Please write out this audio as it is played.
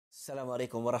Assalamu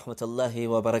alaikum wa rahmatullahi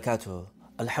wa barakatuh.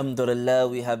 Alhamdulillah,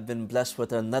 we have been blessed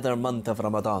with another month of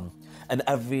Ramadan, and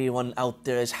everyone out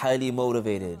there is highly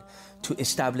motivated to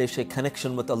establish a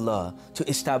connection with Allah, to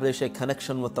establish a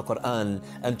connection with the Quran,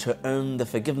 and to earn the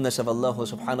forgiveness of Allah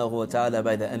subhanahu wa ta'ala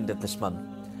by the end of this month.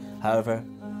 However,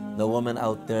 the women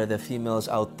out there, the females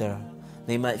out there,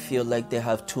 they might feel like they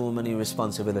have too many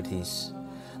responsibilities.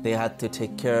 They had to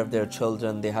take care of their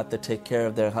children, they had to take care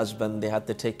of their husband, they had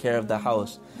to take care of the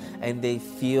house, and they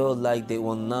feel like they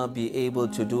will not be able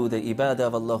to do the ibadah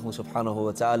of Allah subhanahu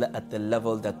wa ta'ala at the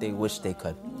level that they wish they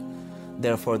could.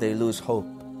 Therefore they lose hope,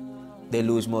 they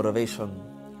lose motivation,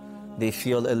 they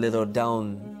feel a little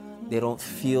down, they don't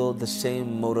feel the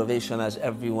same motivation as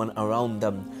everyone around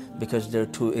them because they're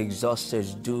too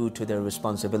exhausted due to their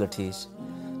responsibilities.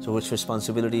 So which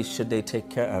responsibilities should they take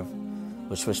care of?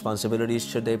 Which responsibilities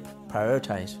should they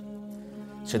prioritize?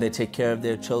 Should they take care of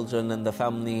their children and the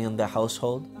family and the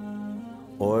household?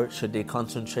 Or should they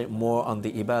concentrate more on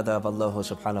the ibadah of Allah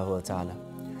subhanahu wa ta'ala?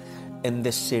 In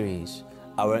this series,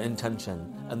 our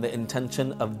intention and the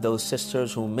intention of those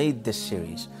sisters who made this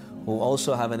series, who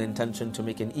also have an intention to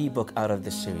make an ebook out of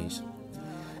this series,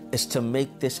 is to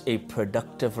make this a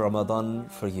productive Ramadan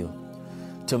for you.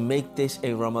 To make this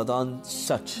a Ramadan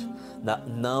such that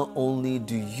not only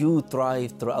do you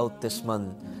thrive throughout this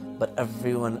month, but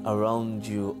everyone around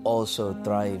you also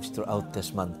thrives throughout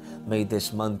this month. May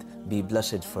this month be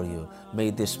blessed for you. May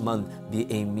this month be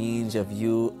a means of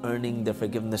you earning the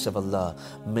forgiveness of Allah.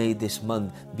 May this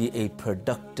month be a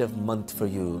productive month for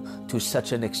you to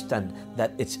such an extent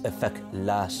that its effect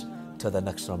lasts to the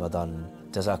next Ramadan.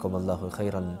 Jazakum Allahu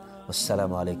khairan.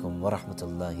 Wassalamu alaikum wa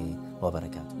rahmatullahi wa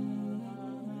barakatuh.